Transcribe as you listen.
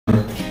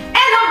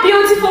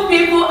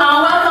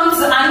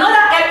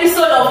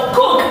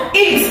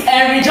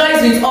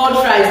with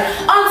all tribes.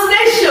 On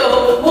today's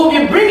show, we'll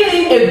be bringing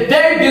in a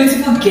very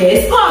beautiful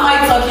guest. Who am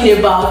I talking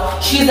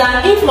about? She's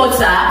an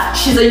influencer,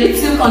 she's a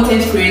YouTube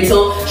content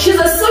creator, she's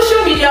a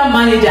social media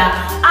manager,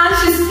 and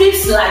she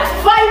speaks like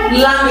 5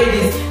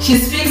 languages. She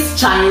speaks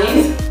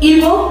Chinese,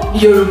 Igbo,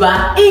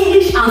 Yoruba,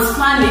 English, and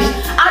Spanish.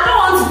 I don't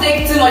want to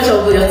take too much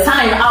of your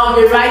time. I'll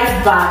be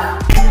right back.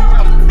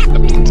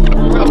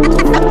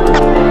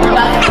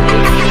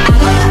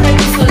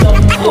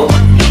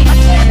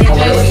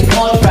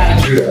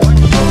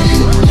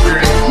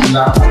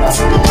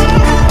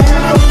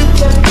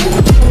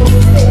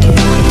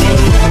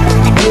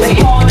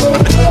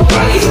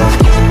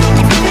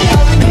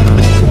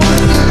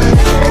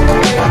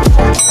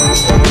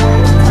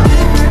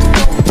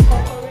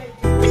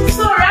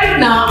 So right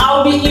now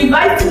I'll be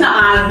inviting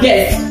our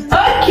guest.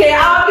 Okay,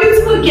 our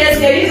beautiful guest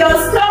here. You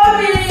just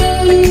come in,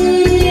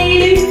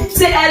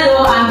 say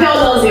hello and tell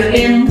us your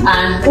name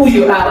and who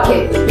you are.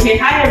 Okay,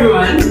 hi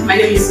everyone. My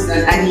name is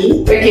Susan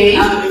Ani. Okay.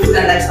 I'm a food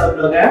and lifestyle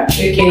blogger.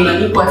 Okay. I'm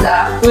an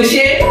importer.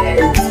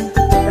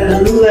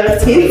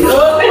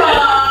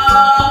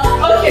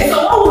 Okay, so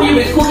what will you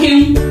be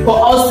cooking for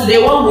us today?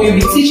 What will you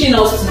be teaching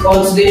us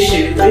on today's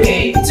show?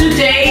 Okay,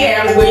 today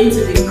I'm going to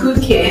be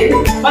cooking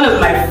one of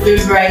my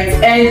favorites,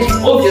 and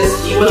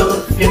obviously one of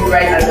the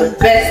favorite and the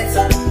best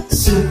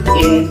soup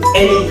in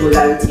any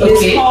modality. Okay.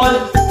 It's called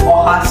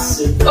Oha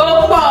soup.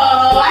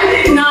 Oh, I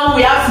think now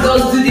we have to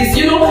just do this.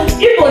 You know,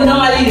 people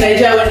normally in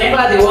Nigeria,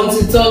 whenever they want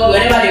to talk,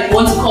 whenever they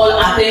want to call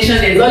attention,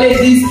 there's always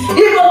this.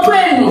 Igbo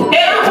friend, you know,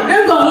 I'm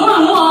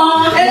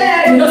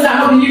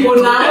not Igbo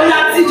now.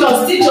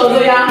 Teach us,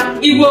 oh yeah.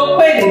 Igbo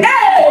friend.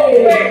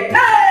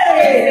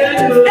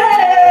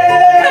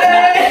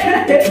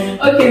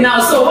 Okay, now,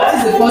 so what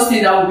is the first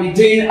thing that we'll be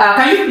doing?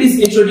 Can you please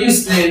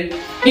introduce the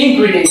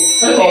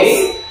ingredients?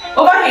 Okay.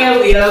 Over here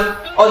we have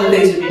all the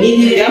things we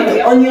need. We have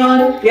the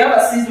onion, we have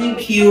a seasoning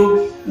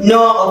cube,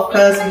 no, of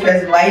course,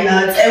 because why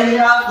not? And we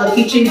have the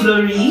kitchen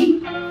glory,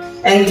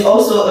 and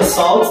also a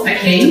salt, to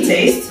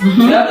taste.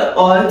 We have the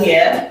oil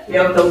here, we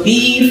have the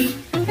beef,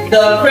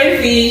 the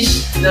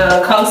crayfish,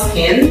 the cow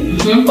skin,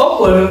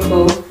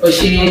 okoroko,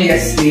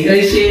 obviously.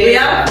 We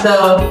have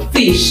the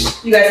fish,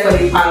 you guys call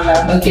it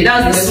panga. Okay,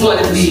 that's the small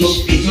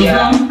fish.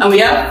 Yeah. And we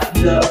have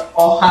the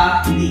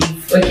oha leaf.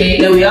 Okay.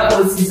 Then we have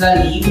the Caesar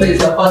leaf, which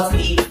is a hot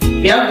leaf.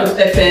 We have the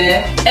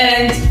pepper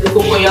and the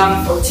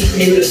cocoyam for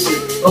thickening the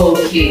soup.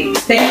 Okay,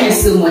 thank you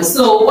so much.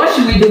 So what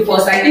should we do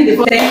first? I think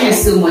thank you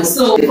so much.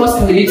 So the first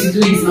thing we need to do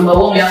is, number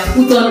one, we have to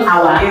put on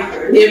our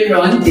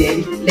apron.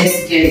 Then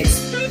let's get it.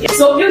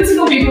 So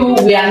beautiful people,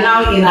 we are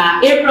now in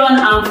our apron,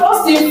 and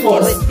first thing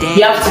first,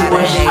 we have to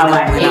wash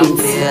our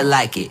hands. Feel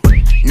like it.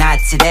 Not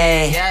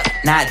today,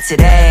 not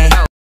today.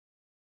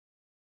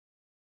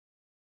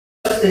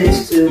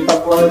 Is to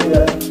avoid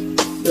the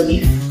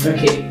beef.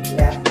 Okay.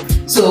 Yeah.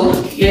 So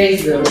here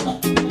is the our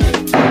pot.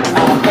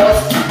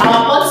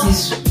 Our pot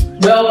is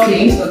well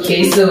cleaned.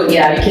 Okay, so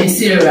yeah, you can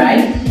see it,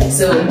 right?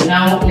 So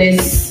now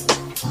let's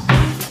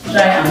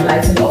try and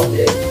lighten up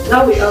the.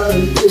 Now we are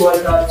going to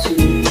water to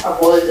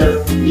avoid the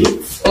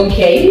meat.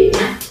 Okay.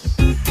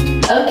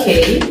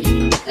 Okay.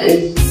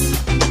 And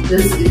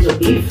this is the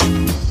beef.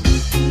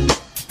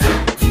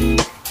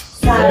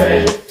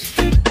 Sorry.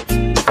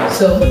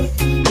 So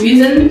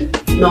reason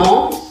no.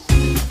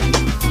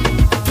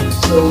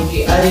 So we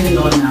adding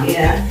no now.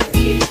 Yeah.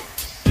 Okay.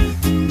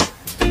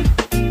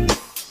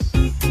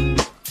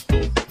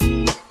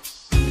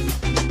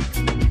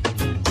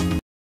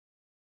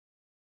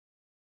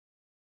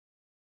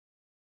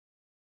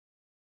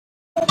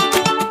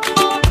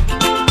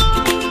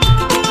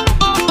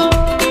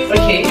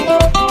 Okay.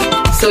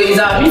 So is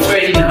our meat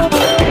ready now?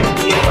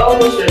 It's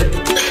almost ready.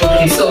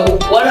 Okay. So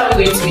what I'm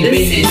going to be doing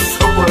This is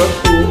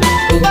okoroko.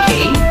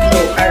 okay. So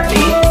add it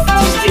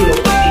to steam of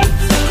the beef.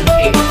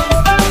 Okay.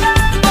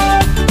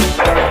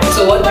 So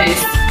what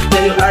next?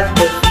 Then you add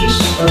the fish.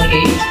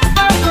 Okay.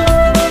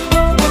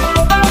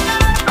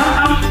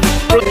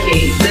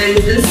 Okay, then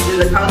this is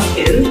the cow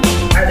skin.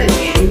 Add it in.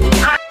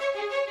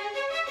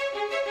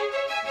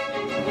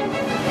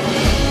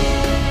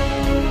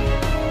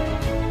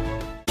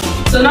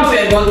 So now we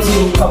are going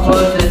to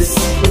cover this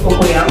with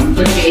cocoyam.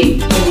 Okay.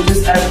 So we'll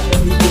just add a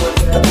little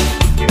water.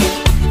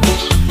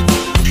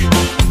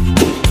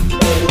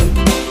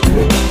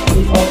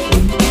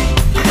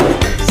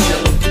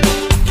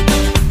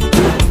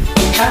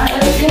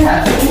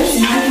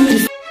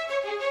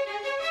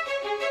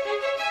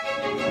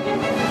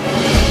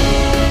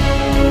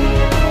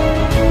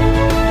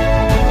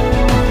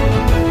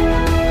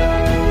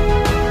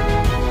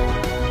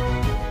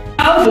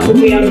 Now the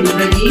cocoyam is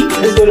ready.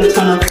 Let's go to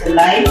turn off the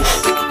lights.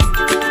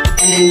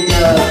 And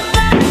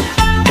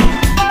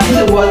this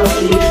is what it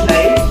looks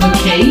like.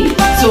 Okay.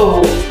 So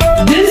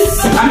this,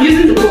 I'm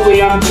using the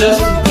cocoyam just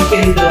to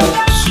thicken the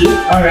soup.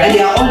 Alright. And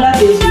there are other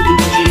things you can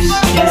use.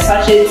 There are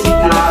sachet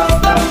thickener,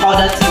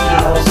 powder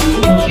thickener also.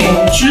 Okay. But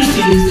I choose to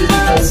use this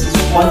because it's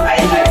what I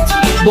like to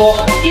use. But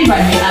if I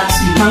may ask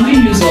you, can we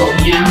use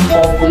yam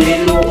or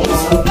bolero or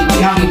something?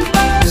 Can we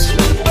just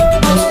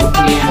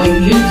cocoyam? But you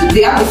use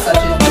they have a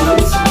sachet thickener.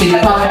 Okay,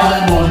 like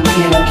powdered one.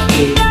 Yeah.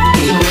 Okay.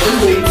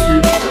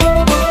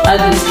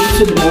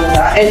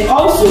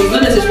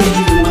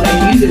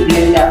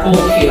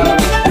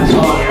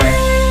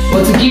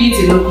 to give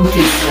it a local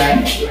taste,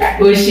 right?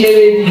 We'll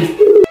share with you.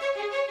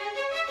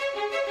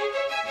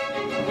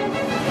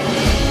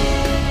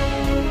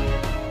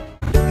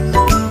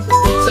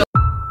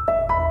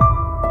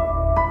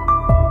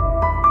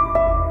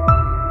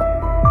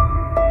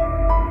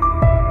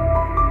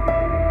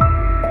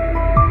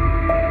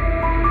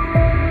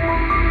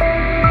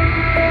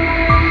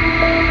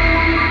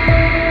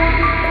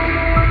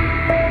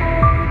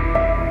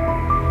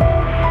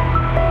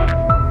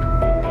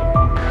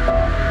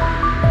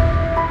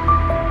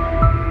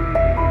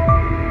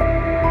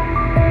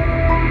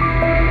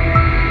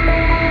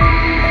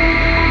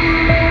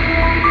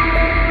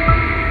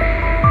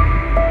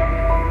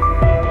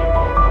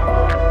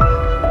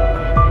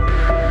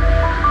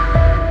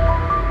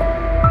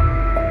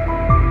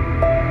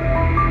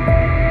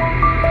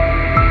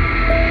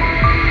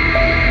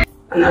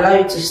 And allow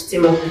it to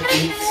steam up a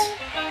bit,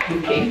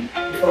 okay,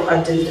 before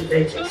adding the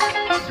veggies.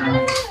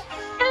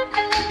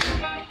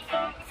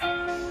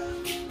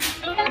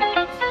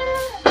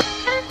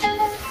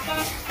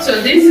 So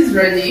this is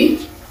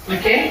ready,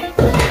 okay?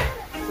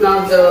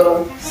 Now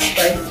the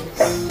spices.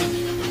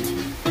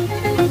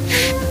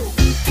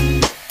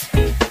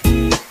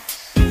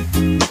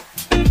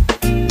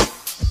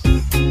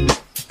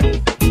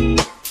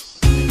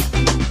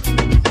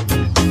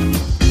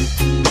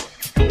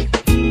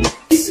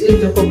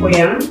 The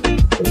cocoyam,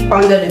 we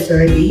pounded it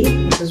already.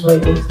 This is what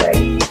it looks like.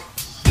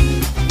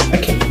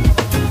 Okay.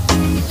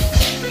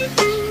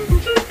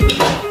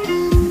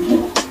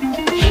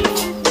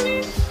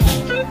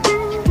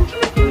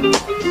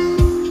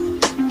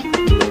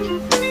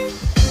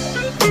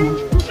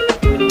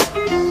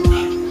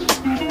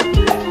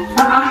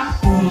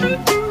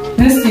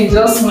 This thing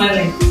just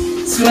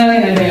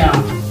smelling anyhow.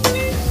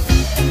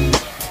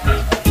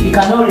 You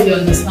cannot really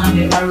understand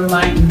the aroma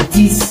in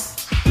this.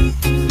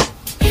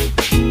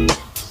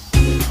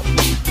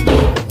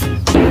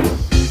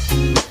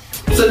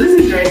 So this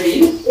is ready.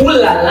 Ooh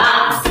la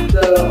la!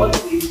 The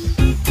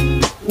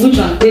Which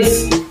one?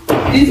 This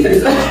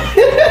is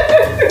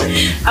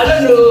I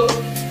don't know.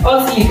 Hot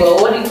leaf,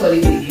 or what do you call it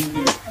again?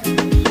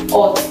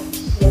 Hot.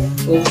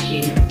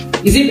 Okay.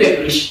 Is it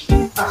pepperish?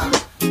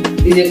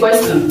 Is a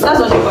question. That's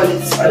what you call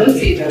it. I don't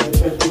see it as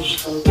a fish.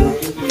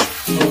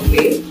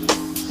 Okay.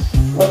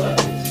 What are it?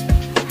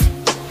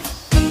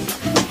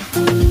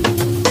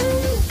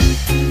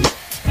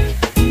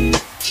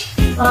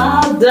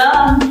 Well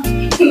done.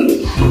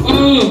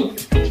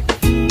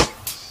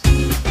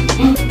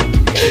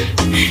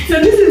 So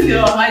this is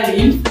your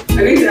honey. I'm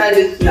going to add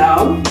it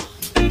now.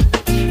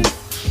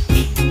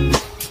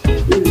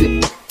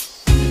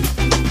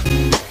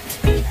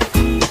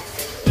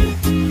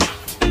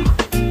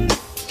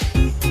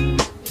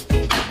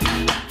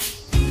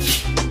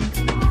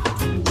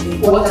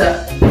 Water.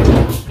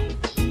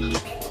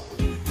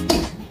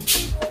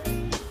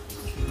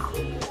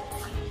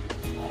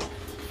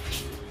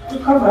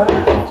 Cover.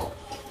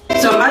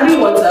 So I'm adding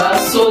water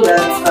so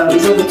that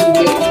it's able to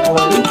get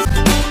boiled.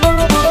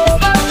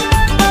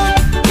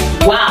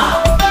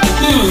 Wow.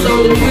 So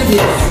the food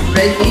is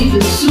ready.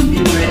 The soup is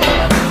ready.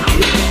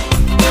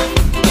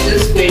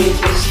 Just going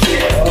to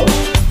stir up.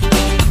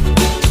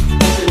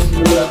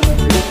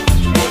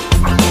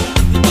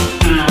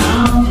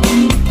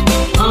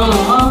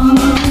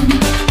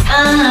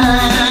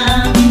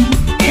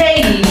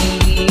 Hey.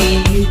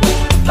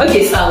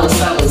 Okay, Salvos.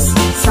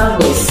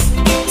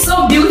 So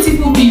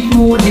beautiful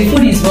people, the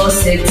food is well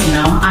set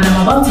now, and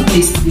I'm about to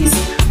taste this.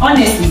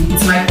 Honestly,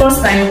 it's my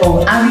first time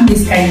of having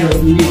this kind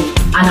of meal,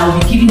 and I'll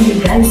be giving you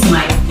guys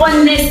my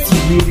honest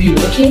review.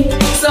 Okay,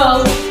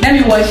 so let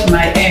me wash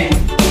my hand.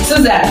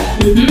 Susan,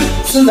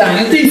 Susan,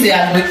 you think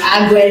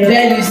I'm going to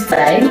this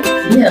time?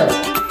 Yeah.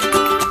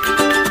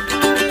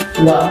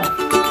 Wow.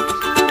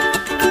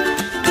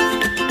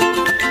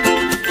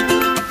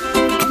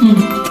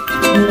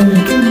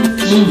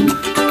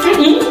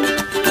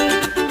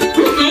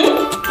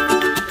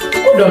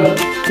 Hold on,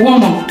 one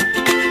more.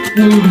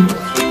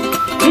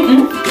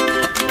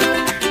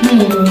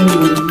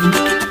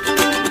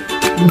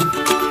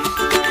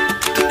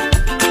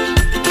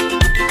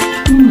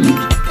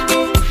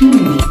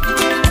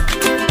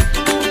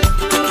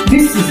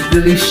 This is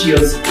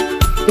delicious.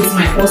 It's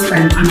my first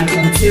time, and I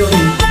can tell you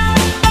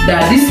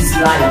that this is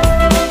life.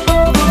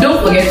 Don't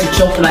forget to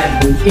chop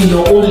life in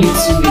your own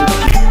little way.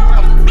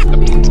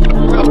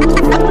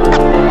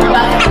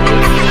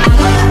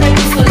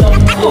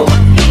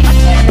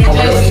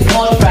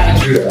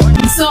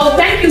 So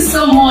thank you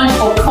so much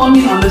for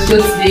coming on the show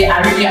today.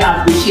 I really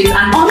appreciate it.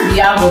 And on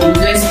behalf of the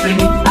Joy Spring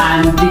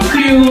and the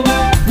crew,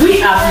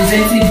 we are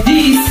presenting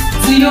this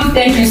to you.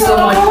 Thank you so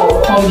much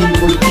for coming,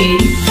 okay?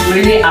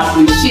 Really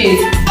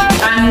appreciate it.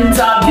 And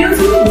to our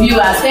beautiful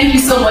viewers, thank you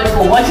so much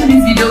for watching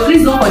this video.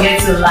 Please don't forget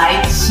to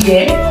like,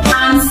 share,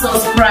 and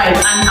subscribe.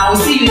 And I will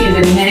see you in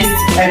the next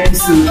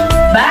episode.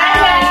 Bye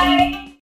guys.